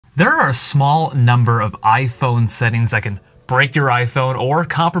There are a small number of iPhone settings that can break your iPhone or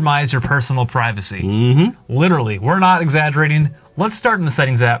compromise your personal privacy. Literally, we're not exaggerating. Let's start in the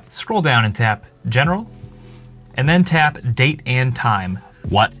Settings app, scroll down and tap General, and then tap Date and Time.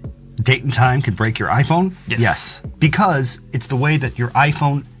 What? Date and time could break your iPhone? Yes. Because it's the way that your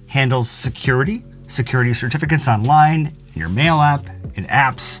iPhone handles security certificates online, in your mail app, in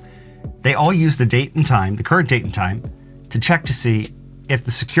apps. They all use the date and time, the current date and time, to check to see if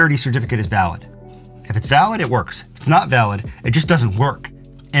the security certificate is valid. If it's valid, it works. If it's not valid, it just doesn't work.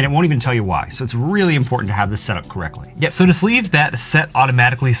 And it won't even tell you why. So it's really important to have this set up correctly. Yeah, so just leave that set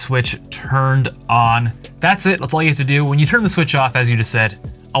automatically switch turned on. That's it, that's all you have to do. When you turn the switch off, as you just said,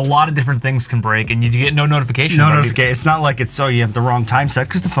 a lot of different things can break and you get no notification. No notification. It's not like it's, oh, you have the wrong time set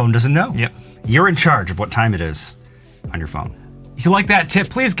because the phone doesn't know. Yep. You're in charge of what time it is on your phone. If you like that tip,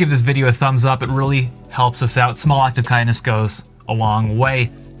 please give this video a thumbs up. It really helps us out. Small act of kindness goes a long way.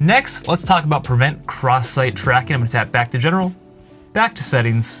 Next, let's talk about prevent cross-site tracking. I'm gonna tap back to General, back to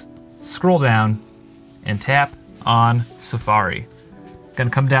Settings, scroll down, and tap on Safari. Gonna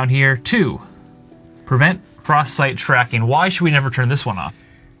come down here to prevent cross-site tracking. Why should we never turn this one off?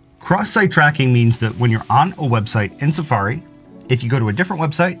 Cross-site tracking means that when you're on a website in Safari, if you go to a different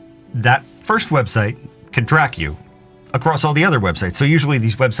website, that first website can track you across all the other websites. So usually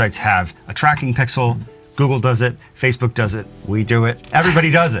these websites have a tracking pixel. Google does it, Facebook does it, we do it,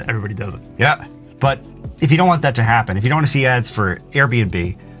 everybody does it. Everybody does it. Yeah, but if you don't want that to happen, if you don't want to see ads for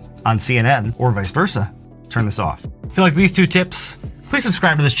Airbnb on CNN or vice versa, turn this off. If you like these two tips, please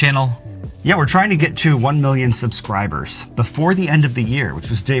subscribe to this channel. Yeah, we're trying to get to 1 million subscribers before the end of the year, which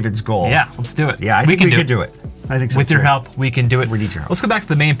was David's goal. Yeah, let's do it. Yeah, I think we could do it. I think so. With your help, we can do it. We need your help. Let's go back to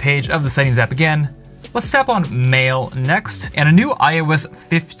the main page of the Settings app again. Let's tap on Mail next, and a new iOS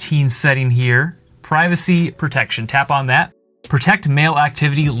 15 setting here, Privacy Protection. Tap on that. Protect mail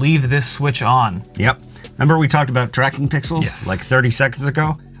activity, leave this switch on. Yep. Remember we talked about tracking pixels like 30 seconds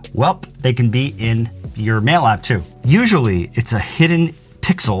ago? Well, they can be in your mail app too. Usually it's a hidden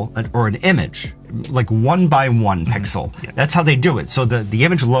pixel or an image, like 1 by 1 pixel. Yeah. That's how they do it. So the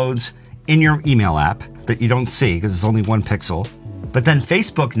image loads in your email app that you don't see because it's only 1 pixel. But then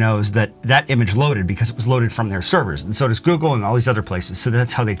Facebook knows that that image loaded because it was loaded from their servers. And so does Google and all these other places. So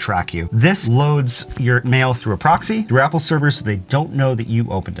that's how they track you. This loads your mail through a proxy, through Apple servers, so they don't know that you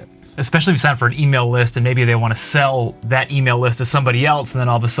opened it. Especially if you sign up for an email list and maybe they want to sell that email list to somebody else. And then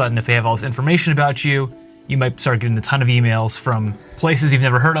all of a sudden, if they have all this information about you, you might start getting a ton of emails from places you've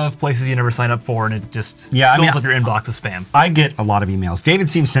never heard of, places you never signed up for, and it just fills up your inbox with spam. I get a lot of emails. David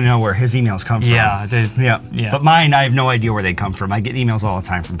seems to know where his emails come from. Yeah. But mine, I have no idea where they come from. I get emails all the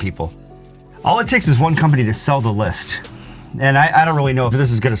time from people. All it takes is one company to sell the list. And I don't really know if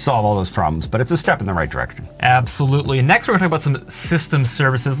this is going to solve all those problems, but it's a step in the right direction. Absolutely. Next, we're going to talk about some system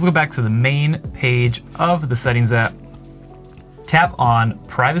services. Let's go back to the main page of the Settings app. Tap on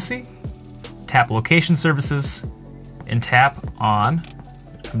Privacy, tap Location Services, and tap on,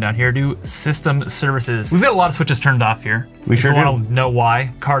 come down here to System Services. We've got a lot of switches turned off here. We sure do. If you want to know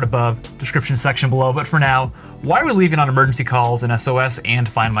why, card above, description section below. But for now, why are we leaving on emergency calls and SOS and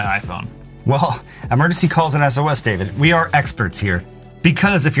Find My iPhone? Well, emergency calls and SOS, David. We are experts here.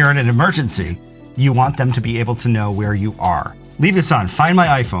 Because if you're in an emergency, you want them to be able to know where you are. Leave this on. Find My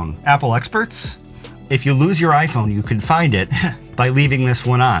iPhone. Apple experts. If you lose your iPhone, you can find it by leaving this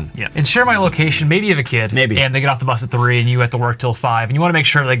one on. Yeah. And Share My Location. Maybe you have a kid. Maybe. And they get off the bus at 3 and you have to work till 5. And you want to make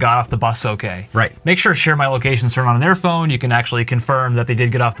sure they got off the bus okay. Right. Make sure Share My Location's turned on their phone. You can actually confirm that they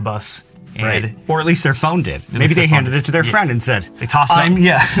did get off the bus. Right. Or at least their phone did. Maybe they handed it to their friend and said, they tossed it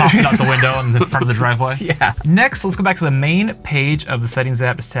out the window in the front of the driveway. Yeah. Next, let's go back to the main page of the Settings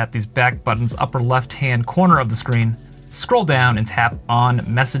app. Just tap these back buttons, upper left-hand corner of the screen. Scroll down and tap on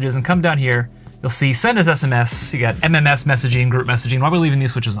Messages and come down here. You'll see Send as SMS. You got MMS messaging, group messaging. Why are we leaving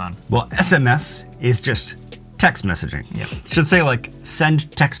these switches on? Well, SMS is just text messaging. Yeah. Should say like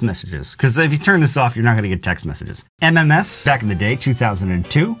send text messages, because if you turn this off, you're not going to get text messages. MMS, back in the day,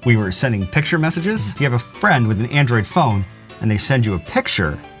 2002, we were sending picture messages. If you have a friend with an Android phone and they send you a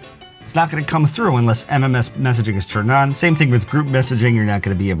picture, it's not going to come through unless MMS messaging is turned on. Same thing with group messaging. You're not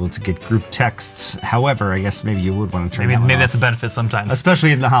going to be able to get group texts. However, I guess maybe you would want to turn that on. Maybe that's a benefit sometimes.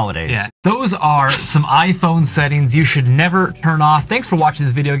 Especially in the holidays. Yeah. Those are some iPhone settings you should never turn off. Thanks for watching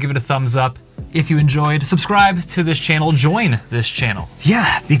this video. Give it a thumbs up. If you enjoyed, subscribe to this channel, join this channel.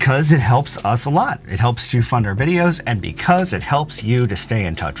 Yeah, because it helps us a lot. It helps to fund our videos, and because it helps you to stay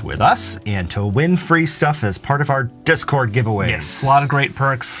in touch with us and to win free stuff as part of our Discord giveaways. Yes, a lot of great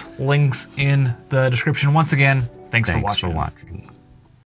perks. Links in the description. Once again, thanks for watching.